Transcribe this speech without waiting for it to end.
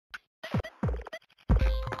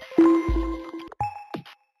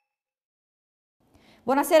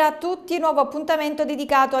Buonasera a tutti, nuovo appuntamento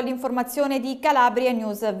dedicato all'informazione di Calabria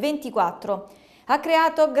News 24. Ha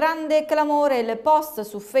creato grande clamore il post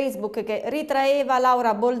su Facebook che ritraeva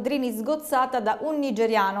Laura Boldrini sgozzata da un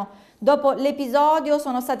nigeriano. Dopo l'episodio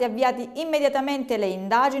sono state avviate immediatamente le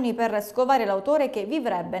indagini per scovare l'autore che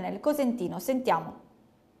vivrebbe nel Cosentino. Sentiamo.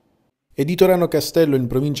 È di Torano Castello, in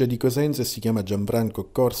provincia di Cosenza, e si chiama Gianfranco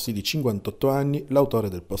Corsi, di 58 anni, l'autore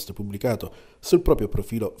del post pubblicato sul proprio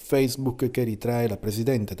profilo Facebook che ritrae la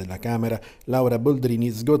presidente della Camera, Laura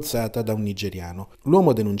Boldrini, sgozzata da un nigeriano.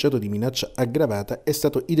 L'uomo denunciato di minaccia aggravata è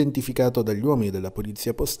stato identificato dagli uomini della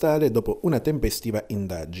polizia postale dopo una tempestiva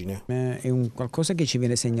indagine. È un qualcosa che ci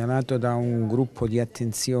viene segnalato da un gruppo di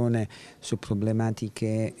attenzione su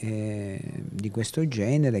problematiche di questo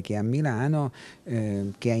genere che è a Milano,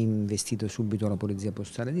 che ha investigato subito la Polizia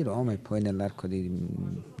Postale di Roma e poi nell'arco di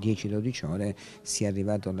 10-12 ore si è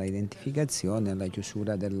arrivato alla identificazione, alla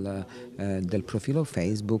chiusura del profilo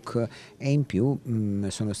Facebook e in più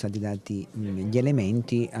sono stati dati gli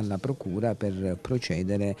elementi alla Procura per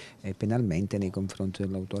procedere penalmente nei confronti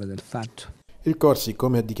dell'autore del fatto. Il Corsi,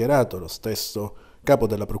 come ha dichiarato lo stesso capo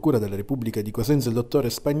della Procura della Repubblica di Cosenza, il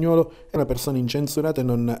dottore Spagnolo, è una persona incensurata e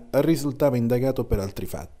non risultava indagato per altri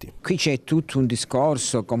fatti. Qui c'è tutto un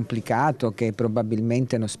discorso complicato che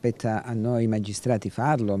probabilmente non spetta a noi magistrati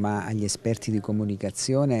farlo, ma agli esperti di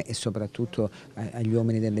comunicazione e soprattutto agli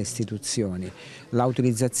uomini delle istituzioni.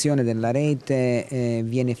 L'utilizzazione della rete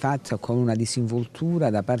viene fatta con una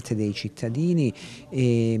disinvoltura da parte dei cittadini,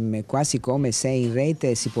 quasi come se in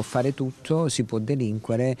rete si può fare tutto, si può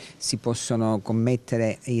delinquere, si possono commettere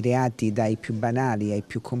i reati dai più banali ai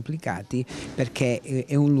più complicati, perché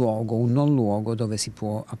è un luogo, un non luogo dove si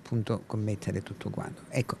può appunto commettere tutto quanto.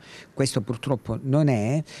 Ecco, questo purtroppo non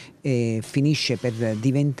è, finisce per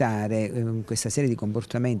diventare questa serie di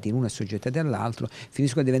comportamenti in una assoggettati all'altro,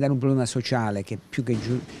 finiscono a diventare un problema sociale che più che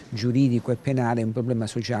giuridico e penale è un problema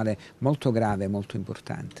sociale molto grave e molto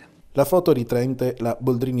importante. La foto ritraente la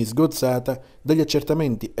Boldrini sgozzata dagli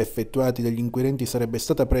accertamenti effettuati dagli inquirenti sarebbe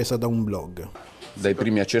stata presa da un blog. Dai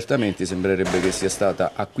primi accertamenti sembrerebbe che sia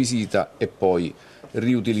stata acquisita e poi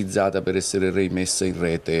riutilizzata per essere rimessa in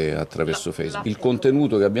rete attraverso Facebook. Il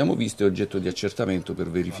contenuto che abbiamo visto è oggetto di accertamento per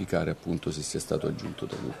verificare appunto se sia stato aggiunto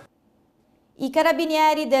da lui. I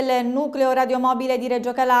carabinieri del nucleo radiomobile di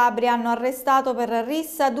Reggio Calabria hanno arrestato per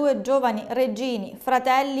rissa 2 giovani reggini,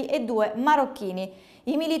 fratelli e 2 marocchini.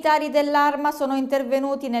 I militari dell'Arma sono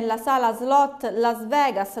intervenuti nella sala slot Las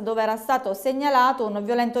Vegas dove era stato segnalato un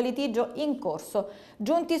violento litigio in corso.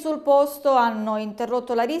 Giunti sul posto hanno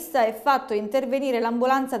interrotto la rissa e fatto intervenire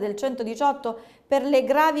l'ambulanza del 118 per le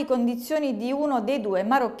gravi condizioni di uno dei 2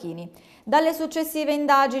 marocchini. Dalle successive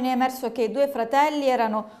indagini è emerso che i 2 fratelli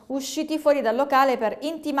erano usciti fuori dal locale per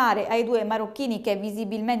intimare ai 2 marocchini che,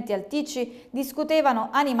 visibilmente alticci, discutevano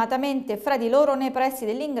animatamente fra di loro nei pressi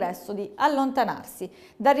dell'ingresso di allontanarsi.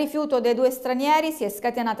 Dal rifiuto dei 2 stranieri si è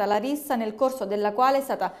scatenata la rissa, nel corso della quale è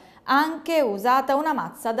stata anche usata una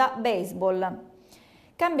mazza da baseball.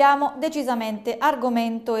 Cambiamo decisamente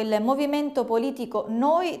argomento. Il movimento politico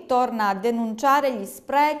Noi torna a denunciare gli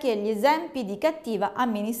sprechi e gli esempi di cattiva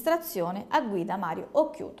amministrazione a guida Mario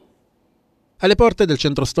Occhiuto. Alle porte del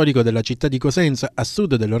centro storico della città di Cosenza, a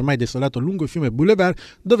sud dell'ormai desolato Lungofiume Boulevard,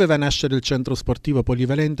 doveva nascere il centro sportivo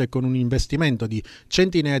polivalente con un investimento di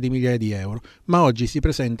centinaia di migliaia di euro, ma oggi si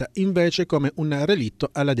presenta invece come un relitto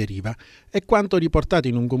alla deriva. È quanto riportato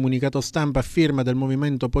in un comunicato stampa a firma del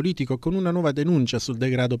movimento politico con una nuova denuncia sul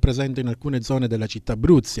degrado presente in alcune zone della città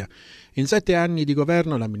Abruzia. In 7 anni di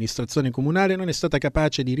governo l'amministrazione comunale non è stata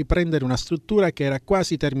capace di riprendere una struttura che era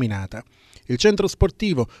quasi terminata. Il centro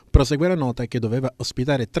sportivo, prosegue la nota, che doveva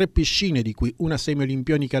ospitare 3 piscine, di cui una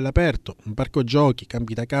semi-olimpionica all'aperto, un parco giochi,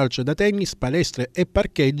 campi da calcio e da tennis, palestre e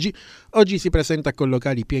parcheggi, oggi si presenta con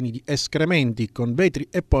locali pieni di escrementi, con vetri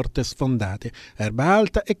e porte sfondate, erba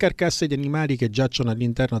alta e carcasse di animali che giacciono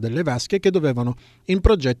all'interno delle vasche che dovevano in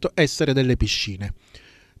progetto essere delle piscine.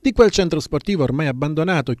 Di quel centro sportivo ormai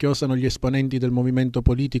abbandonato, che osano gli esponenti del movimento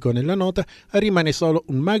politico nella nota, rimane solo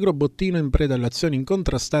un magro bottino in preda all'azione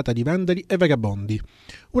incontrastata di vandali e vagabondi.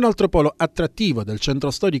 Un altro polo attrattivo del centro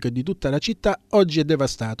storico e di tutta la città oggi è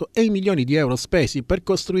devastato e i milioni di euro spesi per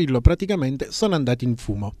costruirlo praticamente sono andati in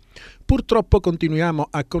fumo. Purtroppo continuiamo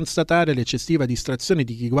a constatare l'eccessiva distrazione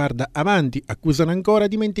di chi guarda avanti, accusano ancora,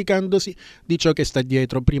 dimenticandosi di ciò che sta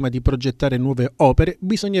dietro. Prima di progettare nuove opere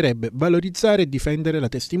bisognerebbe valorizzare e difendere la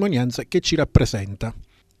testimonianza che ci rappresenta.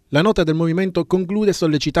 La nota del movimento conclude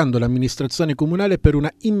sollecitando l'amministrazione comunale per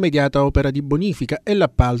una immediata opera di bonifica e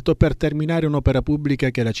l'appalto per terminare un'opera pubblica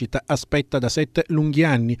che la città aspetta da 7 lunghi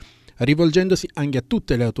anni. rivolgendosi anche a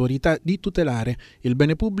tutte le autorità di tutelare il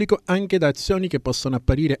bene pubblico anche da azioni che possono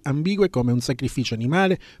apparire ambigue come un sacrificio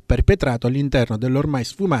animale perpetrato all'interno dell'ormai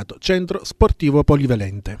sfumato centro sportivo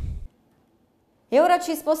polivalente. E ora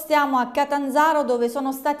ci spostiamo a Catanzaro, dove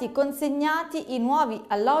sono stati consegnati i nuovi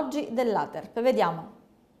alloggi dell'Aterp. Vediamo.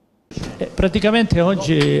 Praticamente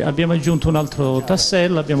oggi abbiamo aggiunto un altro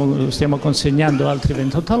tassello, stiamo consegnando altri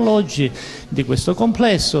 28 alloggi di questo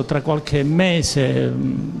complesso. Tra qualche mese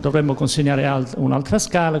dovremmo consegnare un'altra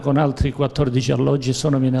scala con altri 14 alloggi e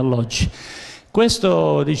sonomini alloggi.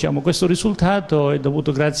 Questo risultato è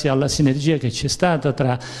dovuto grazie alla sinergia che c'è stata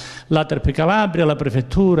tra l'Aterp Calabria, la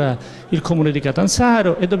Prefettura, il Comune di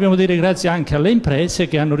Catanzaro, e dobbiamo dire grazie anche alle imprese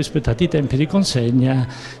che hanno rispettato i tempi di consegna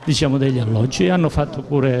degli alloggi e hanno fatto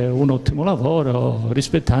pure un ottimo lavoro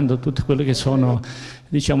rispettando tutte quelle che sono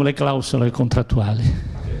le clausole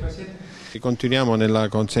contrattuali. Continuiamo nella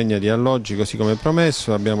consegna di alloggi così come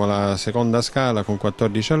promesso, abbiamo la seconda scala con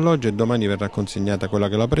 14 alloggi e domani verrà consegnata quella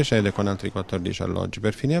che la precede con altri 14 alloggi.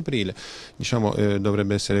 Per fine aprile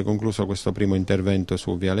dovrebbe essere concluso questo primo intervento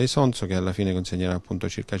su Viale Isonzo, che alla fine consegnerà appunto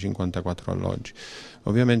circa 54 alloggi.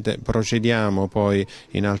 Ovviamente procediamo poi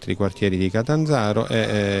in altri quartieri di Catanzaro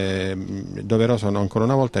e doveroso ancora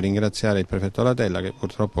una volta ringraziare il prefetto Latella, che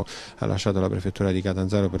purtroppo ha lasciato la prefettura di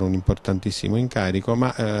Catanzaro per un importantissimo incarico,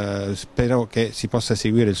 ma spero che si possa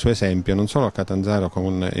seguire il suo esempio non solo a Catanzaro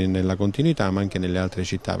nella continuità, ma anche nelle altre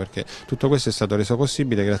città, perché tutto questo è stato reso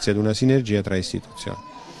possibile grazie ad una sinergia tra istituzioni.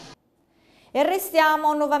 E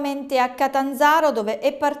restiamo nuovamente a Catanzaro, dove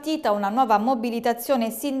è partita una nuova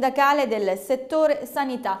mobilitazione sindacale del settore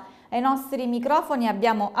sanità. Ai nostri microfoni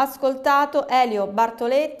abbiamo ascoltato Elio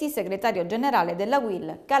Bartoletti, segretario generale della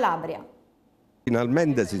UIL Calabria.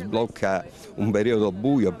 Finalmente si sblocca un periodo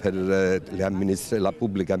buio per la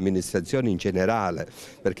pubblica amministrazione in generale,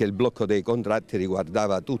 perché il blocco dei contratti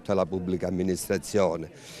riguardava tutta la pubblica amministrazione.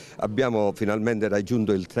 Abbiamo finalmente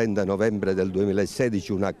raggiunto il 30 novembre del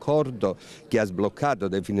 2016 un accordo che ha sbloccato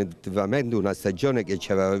definitivamente una stagione che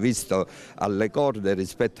ci aveva visto alle corde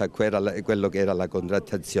rispetto a quello che era la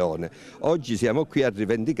contrattazione. Oggi siamo qui a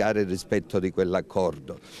rivendicare il rispetto di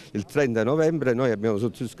quell'accordo. Il 30 novembre noi abbiamo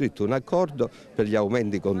sottoscritto un accordo per gli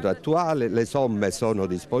aumenti contrattuali, le somme sono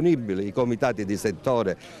disponibili, i comitati di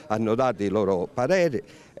settore hanno dato i loro pareri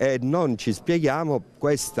e non ci spieghiamo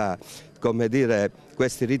questi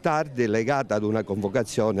ritardi legati ad una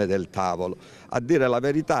convocazione del tavolo. A dire la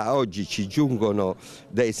verità, oggi ci giungono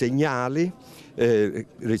dei segnali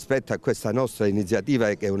rispetto a questa nostra iniziativa,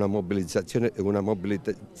 che è una mobilitazione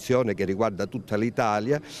che riguarda tutta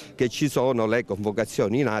l'Italia, che ci sono le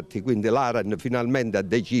convocazioni in atti, quindi l'ARAN finalmente ha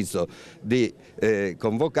deciso di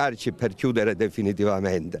convocarci per chiudere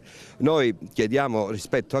definitivamente. Noi chiediamo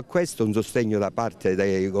rispetto a questo un sostegno da parte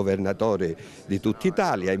dei governatori di tutta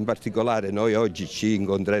Italia, in particolare noi oggi ci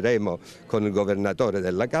incontreremo con il governatore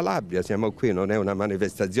della Calabria. Siamo qui, non è una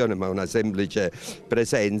manifestazione ma una semplice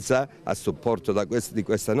presenza a supporto di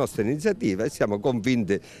questa nostra iniziativa, e siamo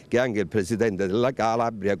convinti che anche il presidente della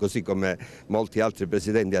Calabria, così come molti altri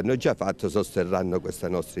presidenti hanno già fatto, sosterranno questa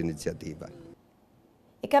nostra iniziativa.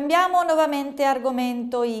 E cambiamo nuovamente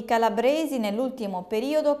argomento. I calabresi nell'ultimo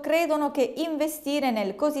periodo credono che investire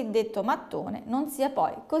nel cosiddetto mattone non sia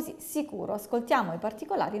poi così sicuro. Ascoltiamo i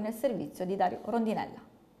particolari nel servizio di Dario Rondinella.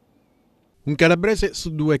 Un calabrese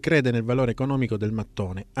su due crede nel valore economico del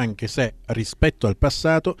mattone, anche se, rispetto al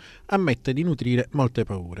passato, ammette di nutrire molte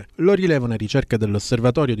paure. Lo rileva una ricerca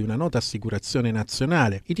dell'Osservatorio di una nota assicurazione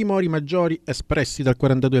nazionale. I timori maggiori espressi dal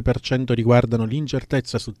 42% riguardano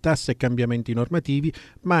l'incertezza su tasse e cambiamenti normativi,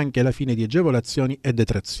 ma anche la fine di agevolazioni e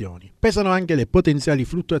detrazioni. Pesano anche le potenziali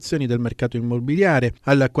fluttuazioni del mercato immobiliare,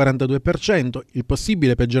 al 42%, il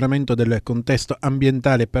possibile peggioramento del contesto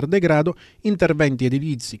ambientale per degrado, interventi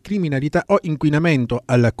edilizi, criminalità o inquinamento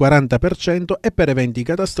al 40% e per eventi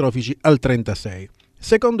catastrofici al 36%.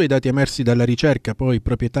 Secondo i dati emersi dalla ricerca, poi,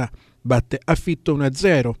 proprietà batte affitto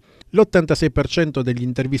 1-0. L'86% degli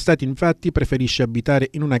intervistati infatti preferisce abitare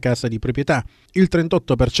in una casa di proprietà. Il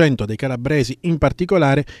 38% dei calabresi in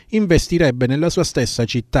particolare investirebbe nella sua stessa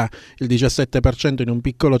città, il 17% in un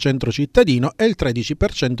piccolo centro cittadino e il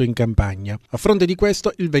 13% in campagna. A fronte di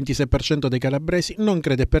questo, il 26% dei calabresi non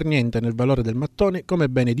crede per niente nel valore del mattone come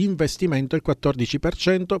bene di investimento e il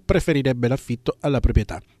 14% preferirebbe l'affitto alla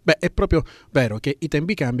proprietà. Beh, è proprio vero che i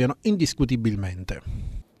tempi cambiano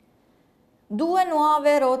indiscutibilmente. 2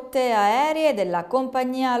 nuove rotte aeree della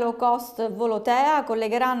compagnia low cost Volotea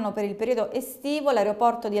collegheranno per il periodo estivo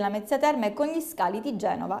l'aeroporto di Lamezia Terme con gli scali di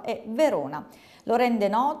Genova e Verona. Lo rende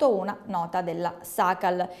noto una nota della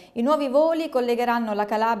Sacal. I nuovi voli collegheranno la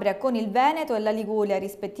Calabria con il Veneto e la Liguria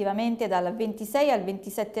rispettivamente dal 26 al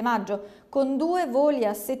 27 maggio, con 2 voli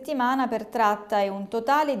a settimana per tratta e un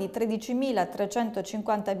totale di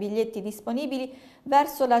 13.350 biglietti disponibili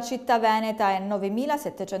verso la città veneta e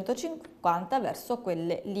 9.750 verso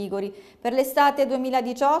quelle liguri. Per l'estate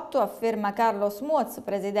 2018, afferma Carlos Muoz,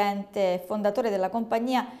 presidente e fondatore della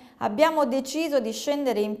compagnia, abbiamo deciso di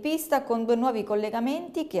scendere in pista con 2 nuovi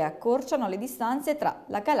collegamenti che accorciano le distanze tra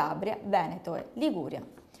la Calabria, Veneto e Liguria.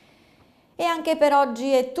 E anche per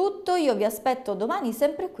oggi è tutto, io vi aspetto domani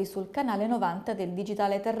sempre qui sul canale 90 del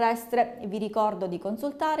Digitale Terrestre. Vi ricordo di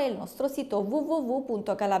consultare il nostro sito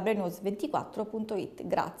www.calabrianews24.it.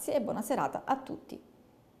 Grazie e buona serata a tutti.